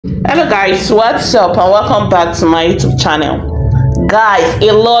Hello guys, what's up and welcome back to my YouTube channel. Guys,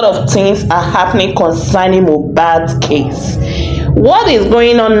 a lot of things are happening concerning Mohbad's case. What is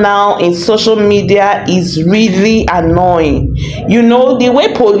going on now in social media is really annoying. You know, the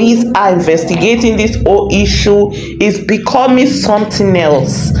way police are investigating this whole issue is becoming something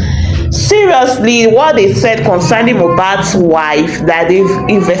else. Seriously, what they said concerning Mohbad's wife, that they've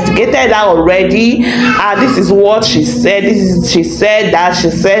investigated her already, this is what she said, she said that, she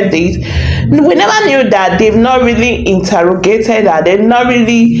said this. We never knew that. They've not really interrogated her. They've not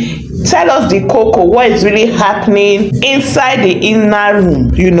really tell us the cocoa, what is really happening inside the inner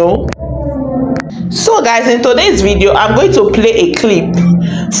room, you know. So guys, in today's video I'm going to play a clip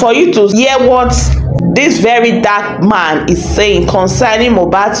for you to hear what this very dark man is saying concerning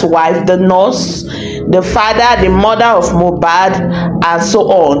Mohbad's wife, the nurse, the father, the mother of Mohbad, and so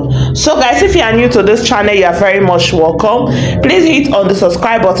on. So guys, if you are new to this channel, you are very much welcome. Please hit on the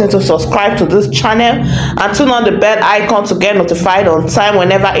subscribe button to subscribe to this channel and turn on the bell icon to get notified on time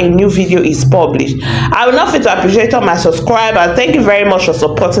whenever a new video is published. I will not fail to appreciate all my subscribers. Thank you very much for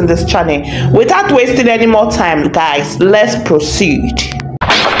supporting this channel. Without wasting any more time, guys, let's proceed.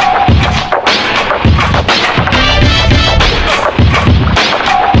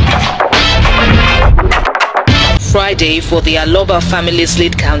 Friday for the Aloba family's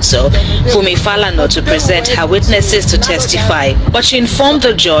lead counsel, Funmi Falana, to present her witnesses to testify, but she informed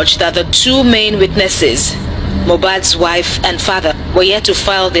the judge that the two main witnesses, Mohbad's wife and father, were yet to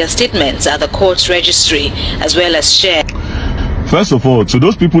file their statements at the court's registry, as well as share. First of all, to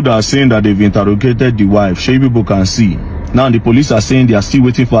those people that are saying that they've interrogated the wife, sure people can see. Now the police are saying they are still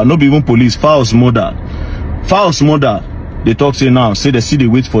waiting for her. Not even police, Fal's mother. Fal's mother. They talk say now, say they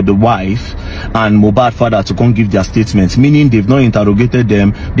wait for the wife and Mohbad father to come give their statements, meaning they've not interrogated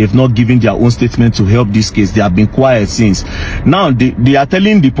them, they've not given their own statement to help this case. They have been quiet since. Now they are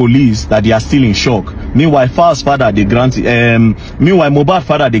telling the police that they are still in shock. Meanwhile, Fal's father they grant meanwhile Mohbad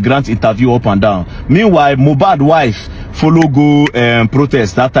father they grant interview up and down. Meanwhile, Mohbad wife follow go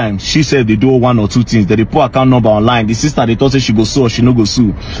protest that time. She said they do one or two things. They report account number online. The sister they thought say she go sue or she no go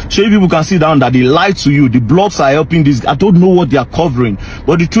sue. Sure, people can see down that they lied to you. The blogs are helping this. I don't know what they are covering,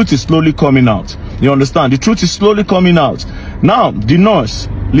 but the truth is slowly coming out. You understand? The truth is slowly coming out. Now the nurse,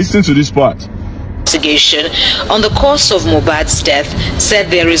 listen to this part. Investigation on the cause of Mohbad's death said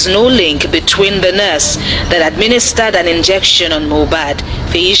there is no link between the nurse that administered an injection on Mohbad,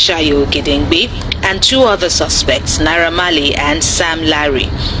 Feishayo Gidingbi, and two other suspects, Naira Marley and Sam Larry.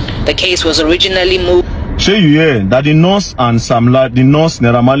 The case was originally moved. Sure, you hear that the nurse and Sam Larry, the nurse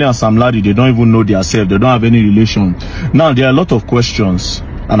Naira Marley and Sam Larry, they don't even know themselves. They don't have any relation. Now there are a lot of questions,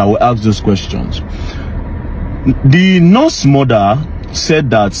 and I will ask those questions. The nurse mother said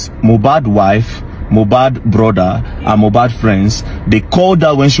that Mohbad wife, Mohbad brother, and Mohbad friends, they called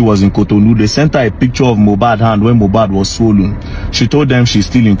her when she was in Cotonou. They sent her a picture of Mohbad hand when Mohbad was swollen. She told them she's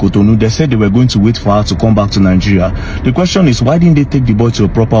still in Cotonou. They said they were going to wait for her to come back to Nigeria. The question is, why didn't they take the boy to a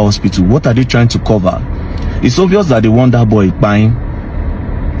proper hospital? What are they trying to cover? It's obvious that they want that boy buying.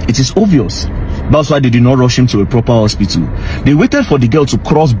 It is obvious. That's why they did not rush him to a proper hospital. They waited for the girl to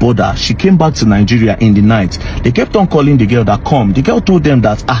cross border. She came back to Nigeria in the night. They kept on calling the girl that come. The girl told them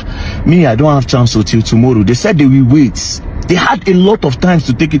that, I don't have chance until tomorrow. They said they will wait. They had a lot of time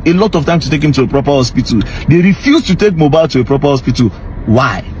to take him to a proper hospital. They refused to take Mohbad to a proper hospital.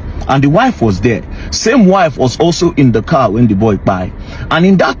 Why? And the wife was there. Same wife was also in the car when the boy died. And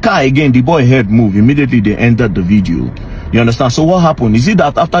in that car again, the boy head moved. Immediately they entered the video. You understand? So what happened? Is it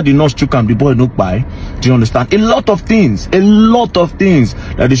that after the nurse took him, the boy looked by? Do you understand? A lot of things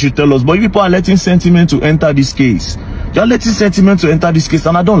that they should tell us. But people are letting sentiment to enter this case. They are letting sentiment to enter this case,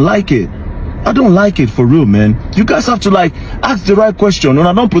 and I don't like it. I don't like it, for real, man. You guys have to ask the right question. When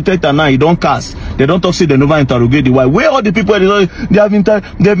I don't protect her now, you don't cast. They don't talk, say they never interrogate the wife. Where all the people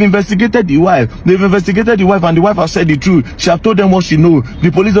they have investigated the wife. They've investigated the wife, and the wife has said the truth. She have told them what she knows.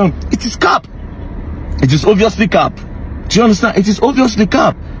 The police don't. It is cap. It is obviously cap. Do you understand? It is obviously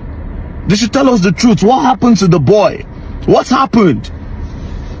cap. They should tell us the truth. What happened to the boy? What happened?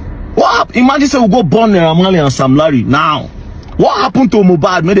 What happened? Imagine say we go born Naira Marley and Sam Larry now. What happened to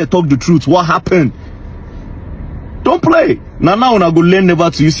Mohbad? May they talk the truth. What happened? Don't play. Now when I go learn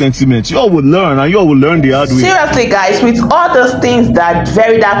never to use sentiments, you all will learn, and you all will learn the hard way. Seriously, guys, with all those things that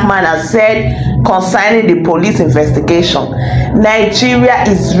very dark man has said concerning the police investigation, Nigeria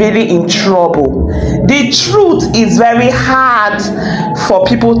is really in trouble. The truth is very hard for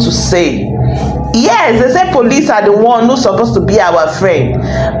people to say. Yes, they say police are the one who's supposed to be our friend.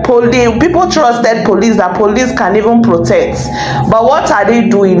 People trusted police, that police can even protect. But what are they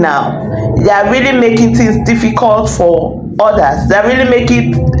doing now? They are really making things difficult for others that really make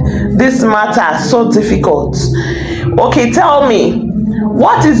this matter so difficult. Okay, tell me,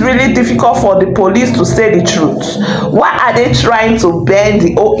 what is really difficult for the police to say the truth? Why are they trying to bend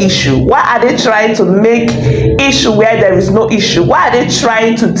the whole issue? Why are they trying to make issue where there is no issue? Why are they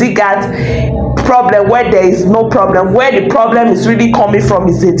trying to dig at problem where there is no problem, where the problem is really coming from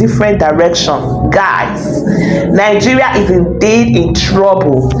is a different direction? Guys, Nigeria is indeed in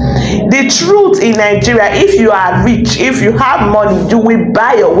trouble. The truth in Nigeria, if you are rich, if you have money, you will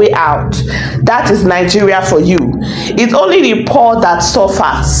buy your way out. That is Nigeria for you. It's only the poor that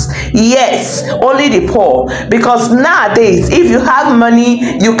suffers. Yes, only the poor. Because nowadays, if you have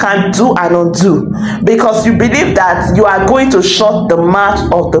money, you can do and undo, because you believe that you are going to shut the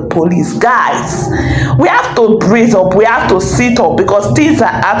mouth of the police. Guys, we have to brace up, we have to sit up, because things are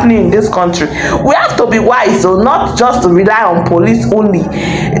happening in this country. We have to be wise, so not just to rely on police only,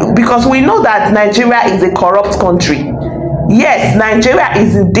 because we know that Nigeria is a corrupt country. Yes, Nigeria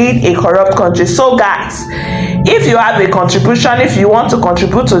is indeed a corrupt country. So guys, if you have a contribution, if you want to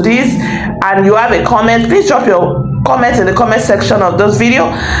contribute to this and you have a comment, please drop your comment in the comment section of this video,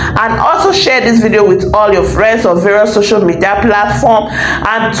 and also share this video with all your friends on various social media platforms,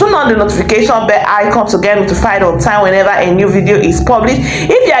 and turn on the notification bell icon to get notified on time whenever a new video is published.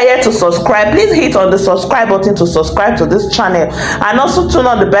 If you are yet to subscribe, please hit on the subscribe button to subscribe to this channel, and also turn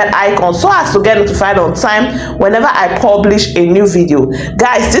on the bell icon so as to get notified on time whenever I publish a new video.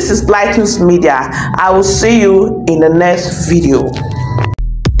 Guys, this is Light News Media. I will see you in the next video.